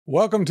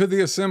Welcome to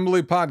the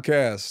Assembly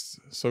Podcast.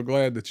 So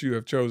glad that you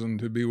have chosen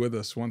to be with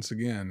us once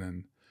again,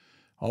 and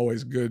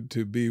always good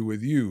to be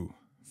with you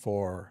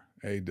for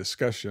a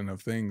discussion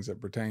of things that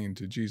pertain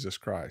to Jesus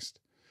Christ.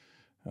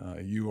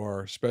 You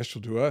are special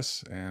to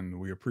us,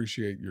 and we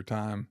appreciate your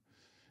time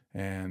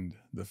and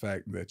the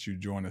fact that you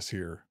join us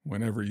here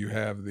whenever you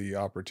have the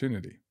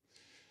opportunity.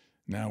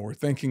 Now, we're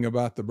thinking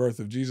about the birth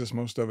of Jesus,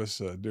 most of us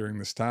during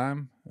this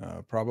time,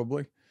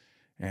 probably,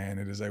 and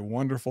it is a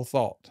wonderful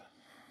thought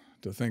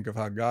to think of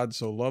how God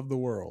so loved the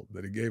world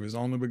that he gave his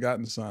only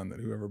begotten Son,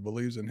 that whoever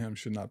believes in him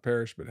should not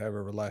perish but have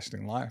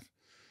everlasting life.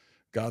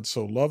 God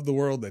so loved the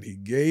world that he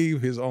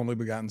gave his only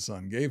begotten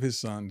Son, gave his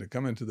Son to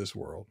come into this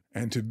world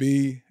and to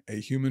be a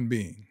human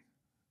being.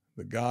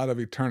 The God of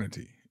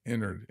eternity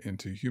entered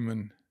into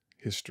human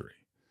history.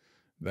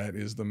 That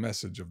is the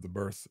message of the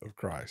birth of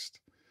Christ.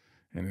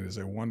 And it is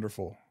a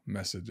wonderful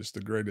message. It's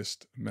the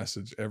greatest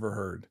message ever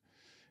heard.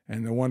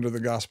 And no wonder the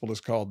gospel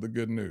is called the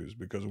good news,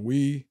 because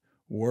we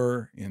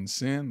were in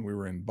sin. We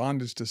were in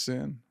bondage to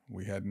sin.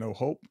 We had no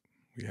hope.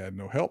 We had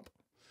no help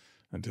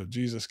until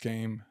Jesus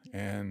came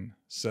and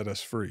set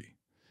us free.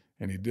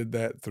 And he did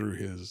that through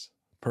his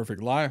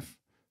perfect life,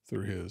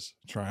 through his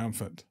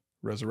triumphant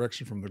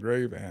resurrection from the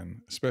grave, and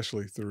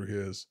especially through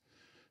his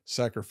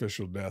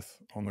sacrificial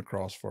death on the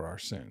cross for our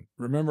sin.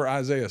 Remember,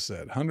 Isaiah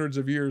said hundreds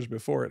of years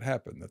before it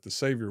happened that the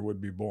Savior would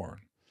be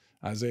born.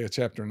 Isaiah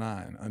chapter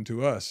 9,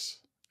 unto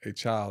us a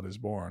child is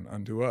born,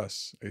 unto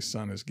us a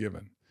son is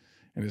given.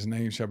 And his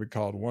name shall be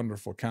called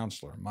Wonderful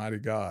Counselor, Mighty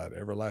God,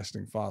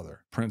 Everlasting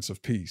Father, Prince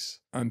of Peace.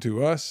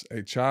 Unto us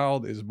a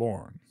child is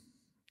born.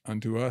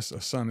 Unto us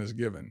a son is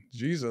given.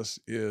 Jesus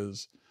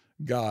is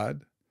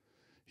God.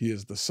 He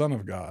is the Son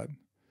of God,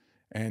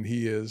 and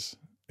he is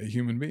a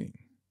human being.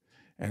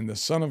 And the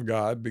Son of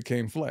God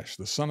became flesh.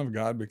 The Son of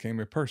God became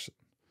a person.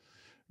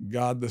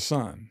 God the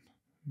Son.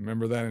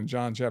 Remember that in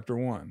John chapter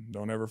 1.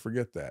 Don't ever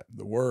forget that.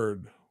 The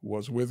Word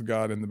was with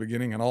God in the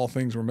beginning, and all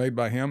things were made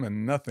by him,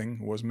 and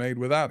nothing was made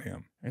without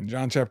him. And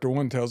John chapter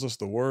 1 tells us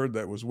the Word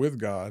that was with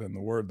God and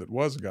the Word that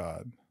was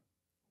God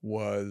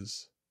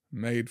was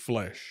made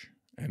flesh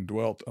and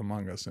dwelt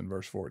among us in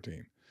verse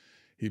 14.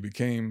 He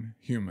became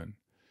human,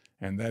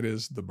 and that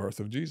is the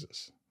birth of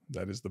Jesus.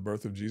 That is the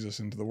birth of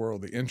Jesus into the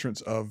world, the entrance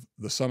of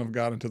the Son of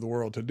God into the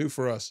world to do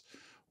for us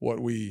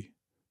what we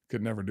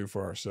could never do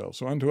for ourselves.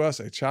 So unto us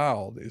a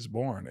child is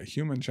born, a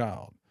human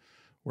child,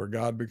 where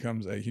God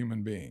becomes a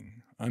human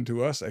being.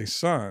 Unto us a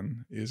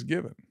son is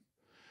given.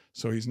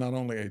 So he's not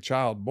only a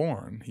child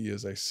born, he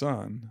is a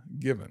son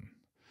given.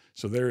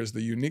 So there is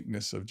the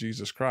uniqueness of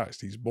Jesus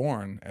Christ. He's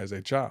born as a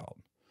child,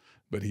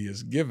 but he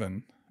is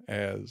given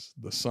as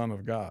the Son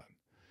of God.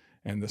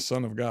 And the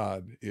Son of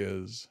God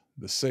is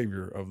the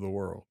Savior of the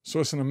world. So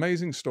it's an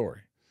amazing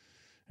story.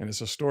 And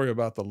it's a story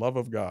about the love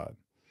of God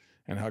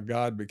and how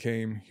God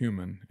became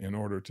human in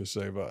order to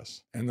save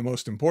us. And the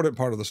most important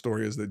part of the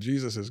story is that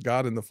Jesus is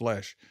God in the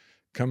flesh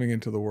coming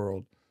into the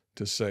world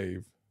to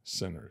save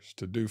sinners,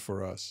 to do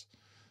for us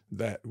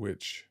that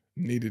which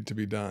needed to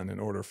be done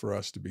in order for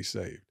us to be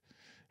saved.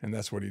 And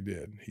that's what he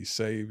did. He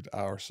saved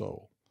our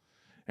soul.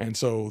 And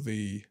so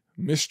the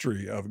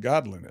mystery of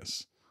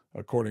godliness,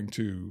 according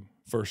to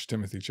 1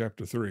 Timothy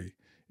chapter 3,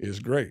 is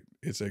great.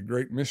 It's a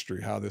great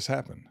mystery how this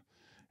happened.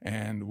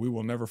 And we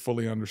will never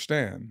fully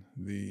understand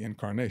the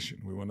incarnation.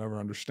 We will never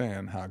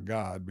understand how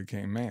God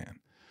became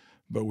man.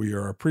 But we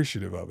are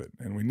appreciative of it,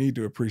 and we need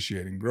to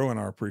appreciate and grow in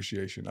our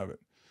appreciation of it,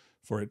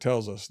 for it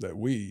tells us that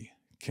we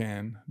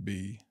can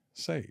be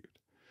saved.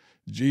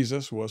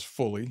 Jesus was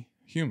fully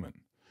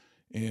human.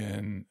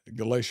 In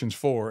Galatians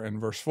 4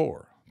 and verse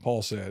 4,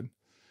 Paul said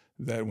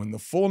that when the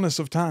fullness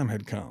of time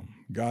had come,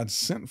 God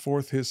sent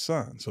forth his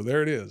Son. So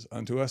there it is.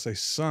 Unto us a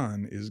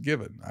son is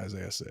given,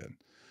 Isaiah said.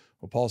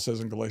 Well, Paul says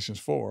in Galatians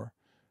 4,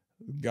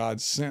 God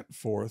sent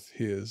forth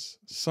his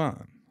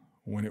Son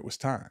when it was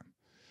time.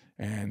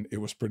 And it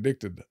was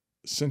predicted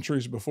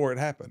centuries before it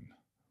happened.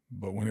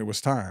 But when it was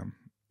time,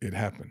 it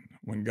happened.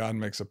 When God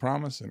makes a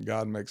promise and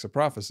God makes a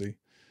prophecy,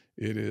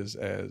 it is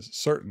as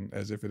certain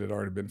as if it had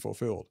already been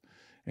fulfilled.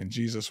 And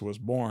Jesus was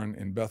born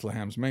in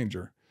Bethlehem's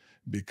manger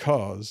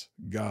because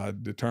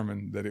God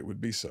determined that it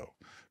would be so.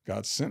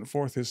 God sent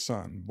forth his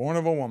Son, born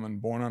of a woman,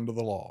 born under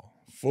the law,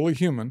 fully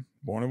human,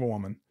 born of a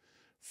woman,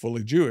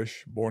 fully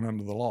Jewish, born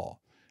under the law.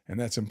 And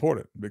that's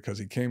important because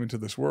he came into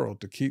this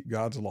world to keep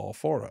God's law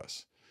for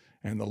us.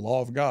 And the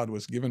law of God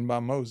was given by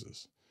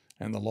Moses,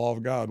 and the law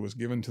of God was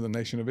given to the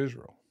nation of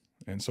Israel.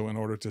 And so in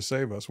order to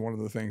save us, one of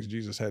the things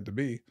Jesus had to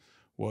be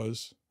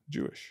was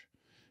Jewish.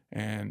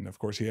 And of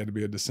course, he had to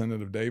be a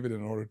descendant of David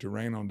in order to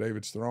reign on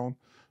David's throne.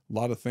 A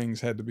lot of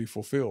things had to be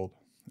fulfilled,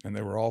 and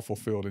they were all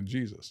fulfilled in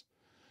Jesus.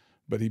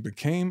 But he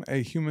became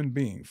a human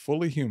being,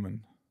 fully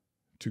human,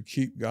 to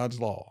keep God's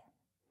law,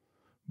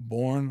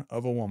 born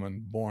of a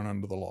woman, born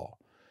under the law,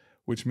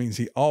 which means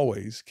he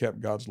always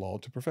kept God's law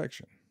to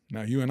perfection.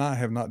 Now, you and I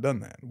have not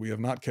done that. We have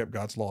not kept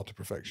God's law to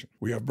perfection.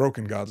 We have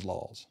broken God's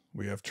laws.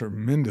 We have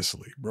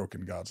tremendously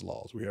broken God's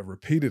laws. We have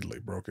repeatedly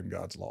broken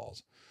God's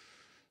laws.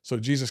 So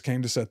Jesus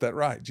came to set that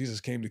right. Jesus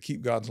came to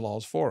keep God's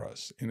laws for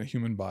us in a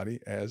human body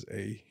as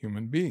a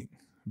human being,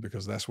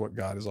 because that's what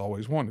God has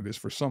always wanted, is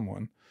for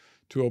someone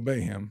to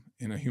obey him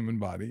in a human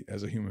body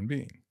as a human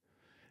being.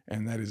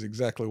 And that is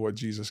exactly what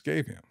Jesus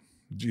gave him.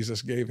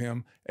 Jesus gave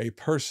him a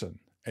person,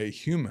 a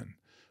human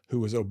who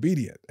was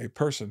obedient, a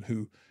person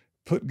who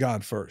put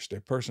God first,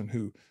 a person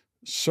who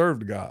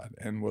served God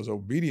and was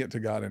obedient to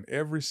God in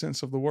every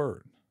sense of the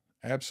word.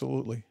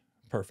 Absolutely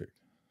perfect.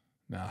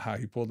 Now, how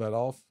he pulled that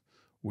off,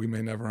 we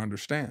may never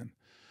understand,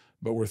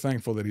 but we're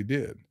thankful that he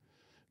did,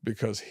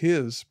 because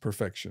his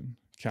perfection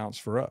counts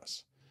for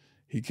us.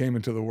 He came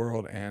into the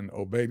world and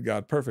obeyed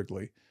God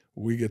perfectly.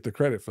 We get the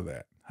credit for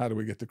that. How do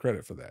we get the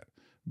credit for that?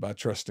 By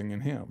trusting in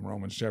him.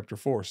 Romans chapter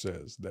 4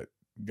 says that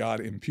God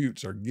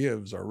imputes or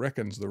gives or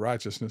reckons the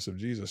righteousness of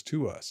Jesus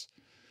to us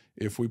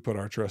if we put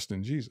our trust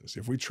in Jesus.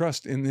 If we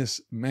trust in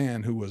this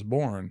man who was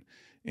born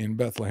in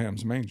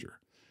Bethlehem's manger,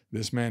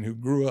 this man who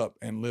grew up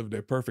and lived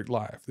a perfect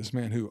life, this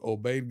man who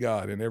obeyed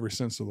God in every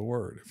sense of the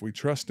word, if we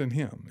trust in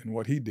him, in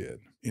what he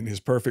did, in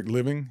his perfect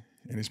living,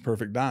 in his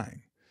perfect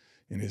dying,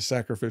 in his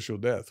sacrificial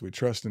death, we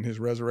trust in his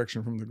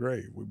resurrection from the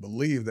grave, we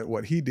believe that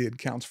what he did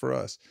counts for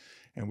us,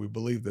 and we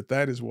believe that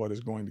that is what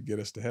is going to get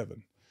us to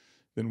heaven,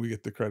 then we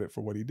get the credit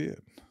for what he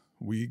did.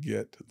 We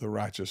get the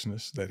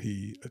righteousness that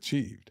he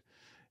achieved.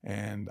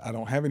 And I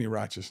don't have any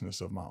righteousness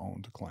of my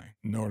own to claim,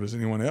 nor does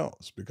anyone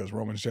else, because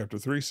Romans chapter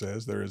 3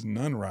 says there is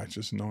none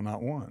righteous, no,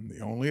 not one.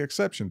 The only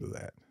exception to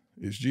that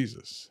is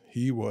Jesus.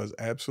 He was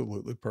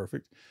absolutely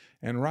perfect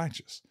and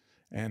righteous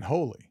and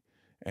holy,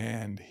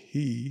 and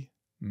he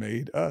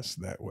made us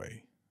that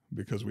way.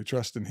 Because we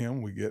trust in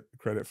him, we get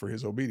credit for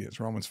his obedience.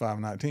 Romans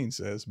 5:19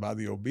 says, by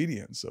the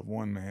obedience of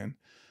one man,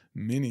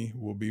 many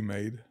will be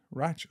made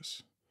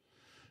righteous.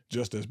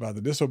 Just as by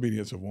the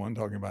disobedience of one,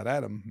 talking about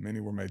Adam,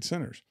 many were made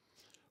sinners.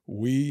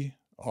 We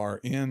are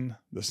in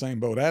the same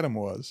boat Adam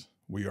was.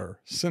 We are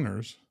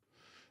sinners,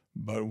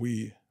 but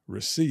we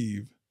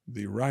receive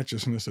the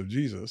righteousness of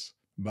Jesus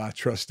by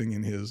trusting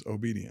in his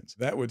obedience.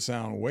 That would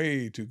sound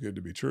way too good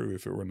to be true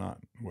if it were not,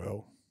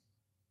 well,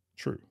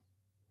 true.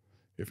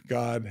 If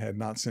God had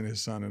not sent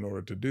his son in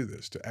order to do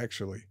this, to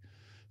actually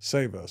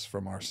save us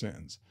from our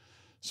sins.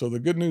 So the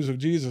good news of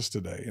Jesus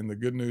today, and the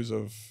good news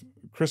of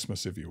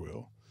Christmas, if you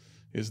will,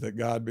 is that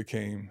God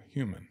became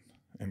human.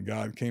 And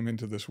God came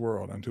into this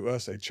world. Unto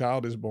us a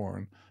child is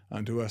born,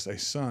 unto us a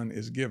son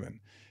is given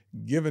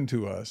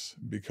to us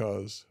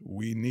because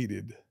we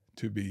needed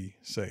to be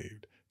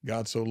saved.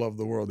 God so loved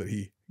the world that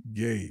he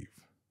gave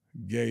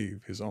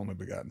his only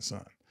begotten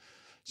son.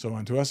 So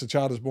unto us a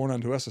child is born,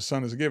 unto us a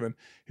son is given.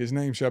 His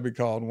name shall be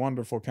called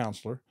Wonderful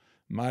Counselor,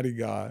 Mighty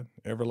God,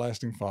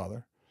 Everlasting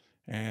Father,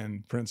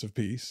 and Prince of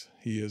Peace.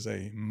 He is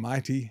a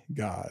mighty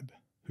God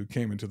who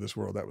came into this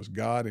world. That was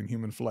God in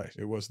human flesh.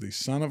 It was the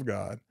Son of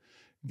God,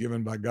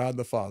 given by God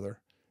the Father,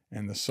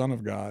 and the Son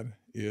of God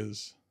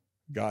is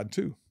God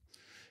too.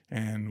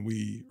 And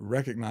we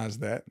recognize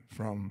that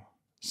from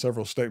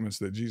several statements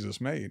that Jesus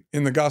made.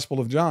 In the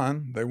Gospel of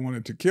John, they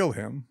wanted to kill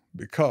him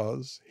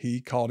because he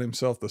called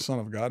himself the Son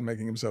of God,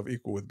 making himself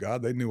equal with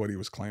God. They knew what he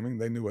was claiming.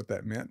 They knew what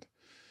that meant.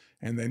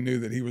 And they knew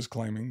that he was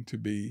claiming to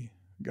be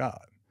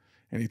God.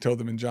 And he told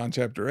them in John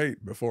chapter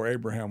 8, before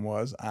Abraham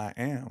was, I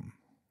am,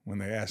 when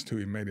they asked who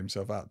he made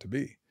himself out to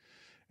be.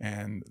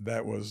 And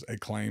that was a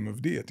claim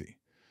of deity.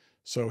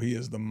 So he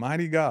is the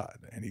mighty God,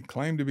 and he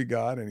claimed to be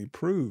God, and he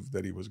proved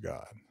that he was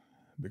God,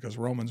 because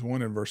Romans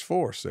 1 and verse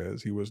 4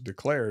 says he was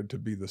declared to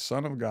be the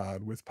Son of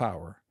God with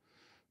power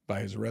by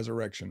his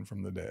resurrection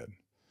from the dead.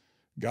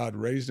 God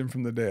raised him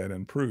from the dead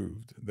and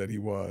proved that he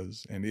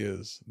was and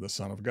is the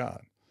Son of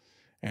God.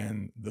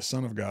 And the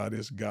Son of God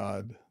is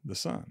God the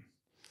Son.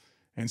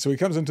 And so he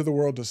comes into the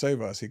world to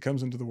save us. He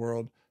comes into the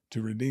world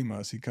to redeem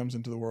us. He comes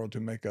into the world to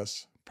make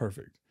us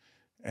perfect.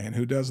 And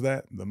who does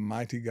that? The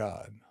mighty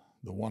God.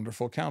 The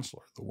wonderful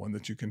counselor, the one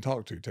that you can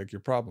talk to, take your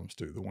problems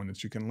to, the one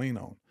that you can lean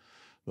on,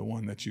 the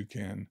one that you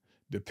can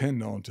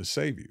depend on to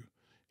save you.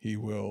 He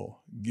will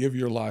give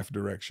your life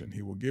direction.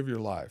 He will give your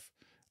life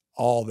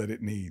all that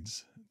it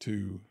needs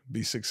to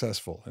be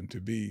successful and to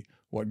be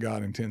what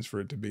God intends for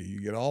it to be.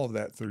 You get all of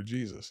that through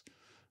Jesus.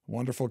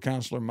 Wonderful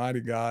counselor,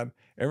 mighty God,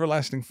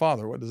 everlasting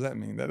Father. What does that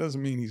mean? That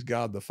doesn't mean he's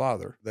God the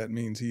Father. That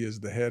means he is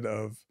the head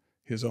of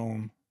his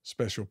own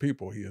special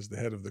people. He is the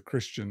head of the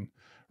Christian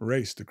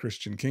race, the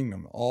Christian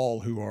kingdom, all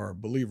who are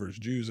believers,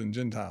 Jews and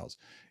Gentiles,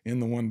 in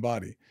the one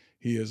body.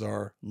 He is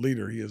our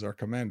leader. He is our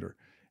commander.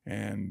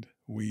 And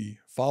we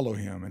follow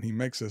him, and he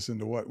makes us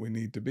into what we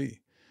need to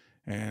be.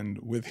 And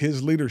with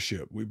his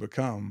leadership, we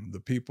become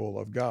the people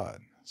of God.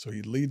 So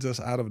he leads us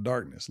out of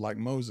darkness, like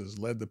Moses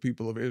led the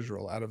people of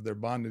Israel out of their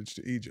bondage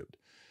to Egypt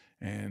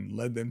and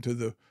led them to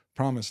the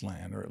promised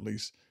land, or at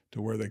least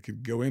to where they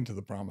could go into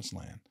the promised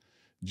land.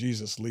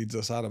 Jesus leads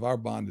us out of our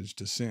bondage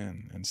to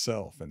sin and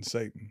self and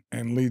Satan,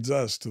 and leads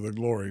us to the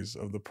glories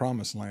of the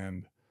promised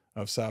land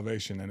of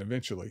salvation and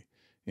eventually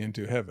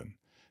into heaven.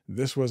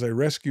 This was a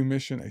rescue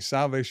mission, a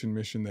salvation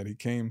mission that he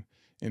came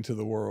into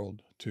the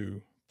world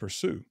to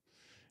pursue.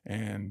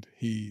 and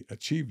he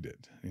achieved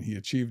it, and he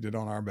achieved it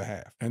on our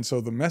behalf. And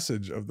so the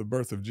message of the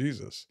birth of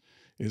Jesus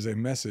is a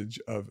message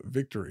of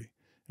victory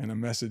and a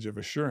message of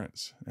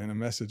assurance and a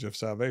message of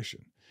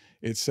salvation.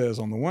 It says,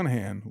 on the one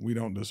hand, we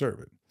don't deserve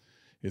it.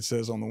 It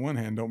says, on the one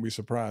hand, don't be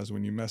surprised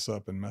when you mess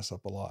up and mess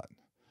up a lot.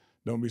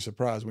 Don't be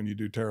surprised when you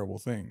do terrible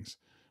things,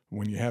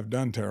 when you have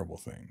done terrible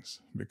things,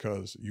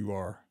 because you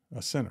are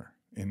a sinner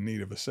in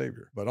need of a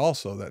Savior. But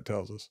also that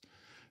tells us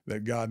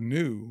that God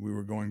knew we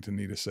were going to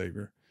need a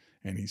Savior,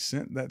 and he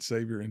sent that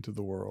Savior into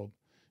the world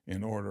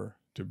in order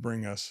to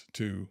bring us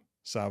to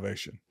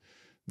salvation.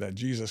 That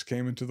Jesus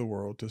came into the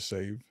world to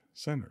save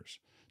sinners,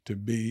 to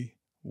be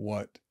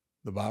what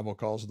the Bible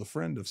calls the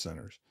friend of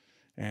sinners,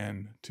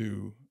 and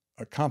to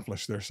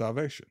accomplish their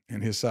salvation.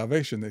 And his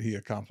salvation that he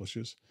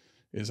accomplishes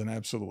is an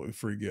absolutely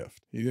free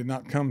gift. He did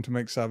not come to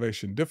make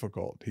salvation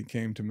difficult. He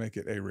came to make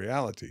it a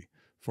reality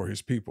for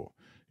his people.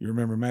 You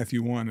remember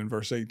Matthew 1 and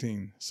verse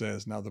 18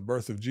 says, now the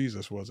birth of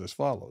Jesus was as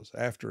follows.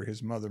 After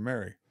his mother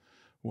Mary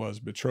was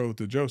betrothed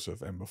to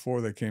Joseph, and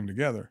before they came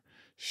together,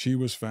 she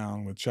was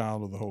found with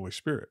child of the Holy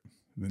Spirit.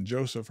 Then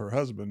Joseph, her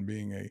husband,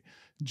 being a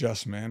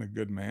just man, a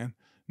good man,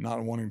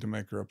 not wanting to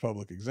make her a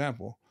public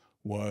example,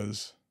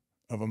 was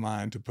of a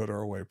mind to put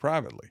her away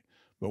privately.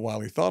 But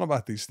while he thought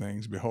about these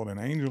things, behold, an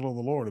angel of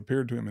the Lord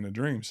appeared to him in a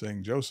dream,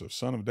 saying, Joseph,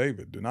 son of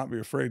David, do not be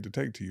afraid to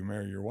take to you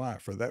Mary your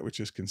wife, for that which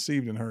is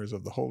conceived in her is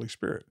of the Holy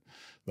Spirit.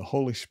 The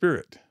Holy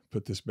Spirit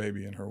put this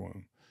baby in her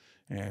womb,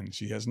 and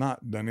she has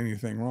not done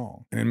anything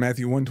wrong. And in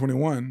Matthew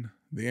 1:21,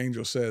 the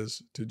angel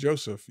says to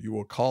Joseph, you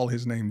will call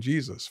his name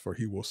Jesus, for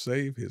he will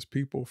save his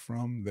people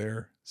from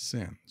their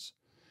sins.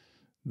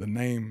 The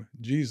name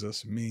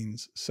Jesus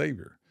means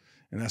Savior,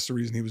 and that's the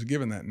reason he was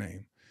given that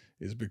name,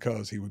 is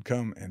because he would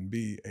come and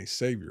be a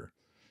Savior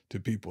to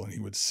people, and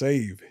he would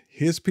save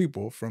his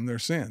people from their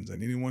sins.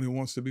 And anyone who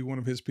wants to be one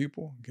of his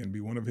people can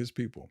be one of his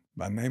people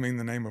by naming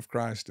the name of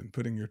Christ and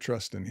putting your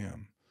trust in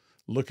him,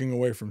 looking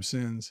away from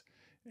sins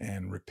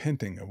and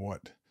repenting of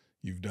what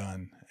you've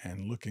done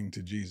and looking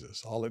to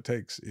Jesus. All it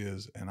takes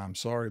is, and I'm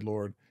sorry,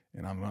 Lord,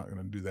 and I'm not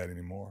going to do that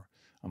anymore.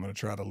 I'm going to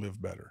try to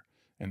live better.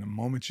 And the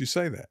moment you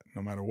say that,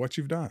 no matter what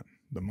you've done,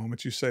 the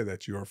moment you say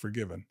that, you are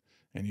forgiven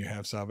and you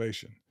have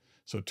salvation.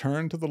 So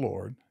turn to the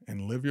Lord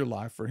and live your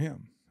life for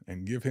him,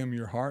 and give him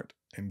your heart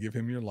and give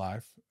him your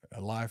life,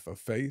 a life of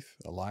faith,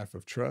 a life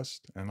of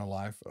trust, and a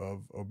life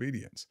of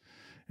obedience.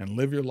 And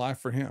live your life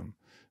for him,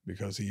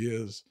 because he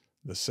is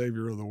the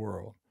Savior of the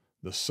world,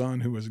 the Son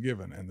who was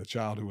given and the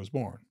child who was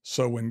born.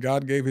 So when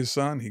God gave his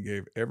Son, he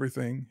gave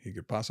everything he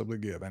could possibly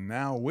give. And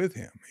now with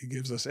him, he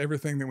gives us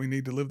everything that we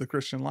need to live the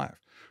Christian life.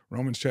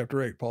 Romans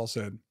chapter 8, Paul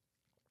said,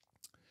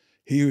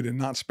 he who did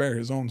not spare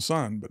his own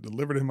Son, but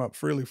delivered him up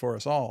freely for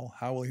us all,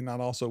 how will he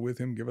not also with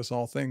him give us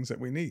all things that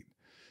we need?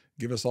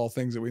 Give us all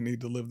things that we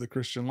need to live the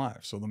Christian life.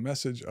 So the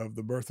message of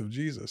the birth of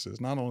Jesus is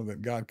not only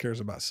that God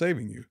cares about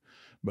saving you,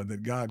 but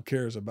that God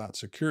cares about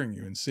securing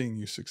you and seeing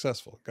you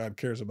successful. God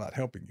cares about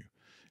helping you,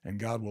 and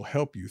God will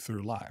help you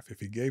through life.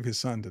 If he gave his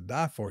Son to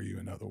die for you,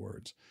 in other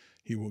words,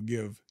 he will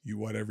give you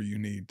whatever you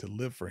need to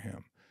live for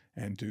him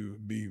and to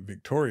be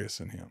victorious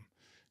in him.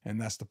 And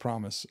that's the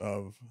promise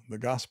of the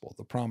gospel,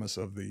 the promise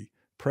of the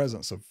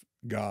presence of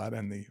God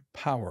and the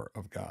power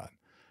of God,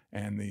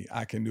 and the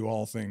I can do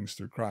all things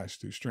through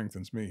Christ who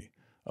strengthens me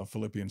of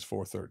Philippians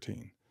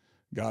 4:13.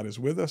 God is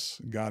with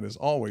us. God is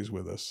always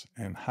with us.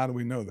 And how do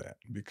we know that?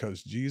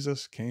 Because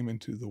Jesus came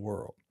into the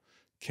world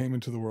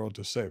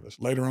to save us.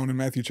 Later on in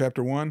Matthew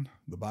chapter 1,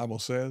 the Bible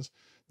says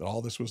that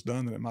all this was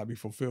done that it might be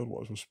fulfilled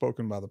what was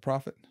spoken by the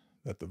prophet,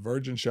 that the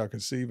virgin shall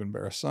conceive and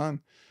bear a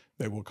son.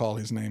 They will call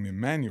his name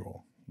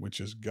Emmanuel,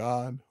 which is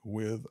God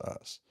with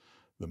us.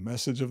 The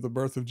message of the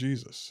birth of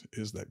Jesus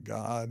is that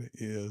God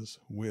is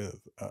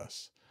with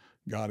us.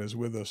 God is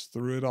with us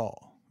through it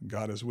all.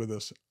 God is with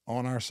us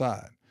on our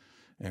side,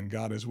 and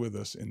God is with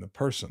us in the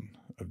person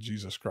of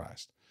Jesus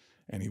Christ.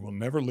 And he will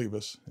never leave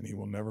us, and he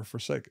will never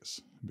forsake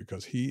us,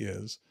 because he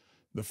is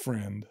the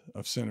friend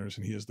of sinners,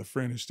 and he is the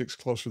friend who sticks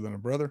closer than a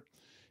brother.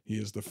 He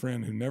is the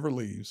friend who never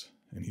leaves,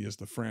 and he is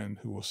the friend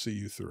who will see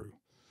you through.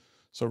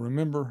 So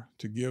remember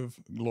to give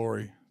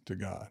glory to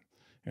God,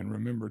 and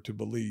remember to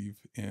believe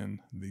in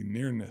the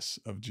nearness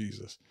of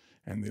Jesus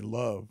and the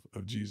love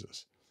of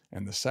Jesus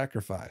and the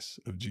sacrifice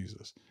of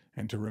Jesus,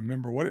 and to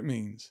remember what it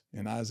means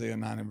in Isaiah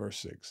 9 and verse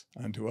 6.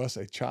 Unto us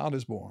a child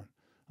is born,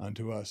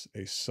 unto us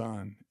a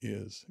son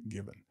is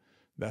given.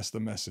 That's the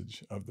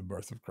message of the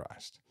birth of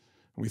Christ.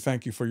 We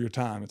thank you for your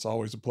time. It's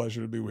always a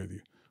pleasure to be with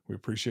you. We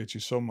appreciate you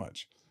so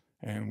much,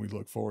 and we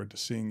look forward to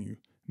seeing you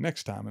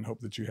next time and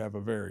hope that you have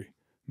a very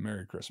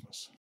Merry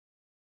Christmas.